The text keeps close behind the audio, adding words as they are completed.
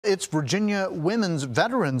It's Virginia Women's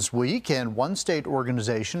Veterans Week, and one state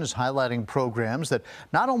organization is highlighting programs that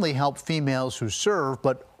not only help females who serve,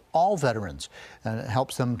 but all veterans, and it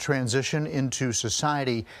helps them transition into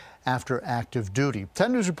society after active duty.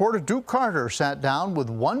 10 News reporter Duke Carter sat down with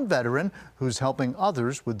one veteran who's helping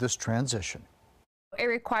others with this transition. It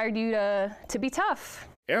required you to be tough.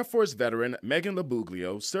 Air Force veteran Megan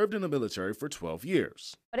LaBuglio served in the military for 12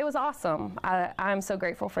 years. But it was awesome. I'm so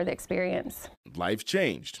grateful for the experience. Life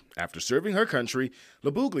changed. After serving her country,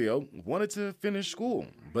 LaBuglio wanted to finish school,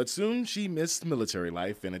 but soon she missed military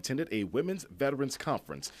life and attended a Women's Veterans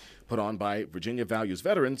Conference put on by Virginia Values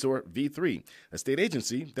Veterans, or V3, a state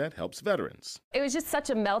agency that helps veterans. It was just such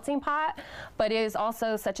a melting pot, but it is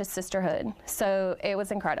also such a sisterhood, so it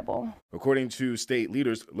was incredible. According to state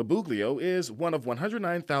leaders, LaBuglio is one of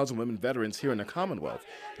 109,000 women veterans here in the Commonwealth,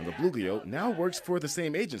 and LaBuglio now works for the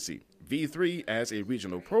same agency, V3, as a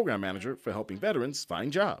regional program manager for helping veterans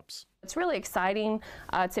find jobs. It's really exciting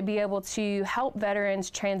to be able to help veterans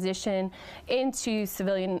transition into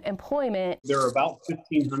civilian employment. There are about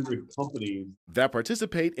 1,500 companies that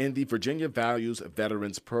participate in the Virginia Values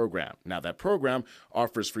Veterans Program. Now, that program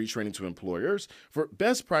offers free training to employers for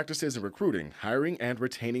best practices in recruiting, hiring, and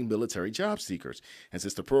retaining military job seekers. And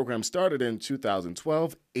since the program started in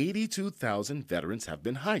 2012, 82,000 veterans have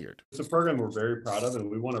been hired. It's a program we're very proud of, and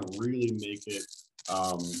we want to really make it,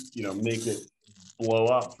 make it blow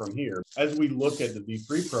up from here. As we look at the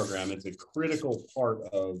V3 program, it's a critical part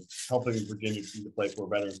of helping Virginia be the place where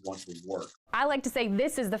veterans want to work. I like to say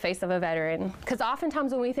this is the face of a veteran, because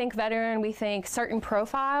oftentimes when we think veteran, we think certain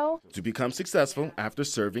profile. To become successful after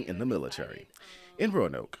serving in the military. In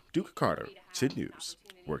Roanoke, Duke Carter, 10 News,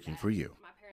 working for you.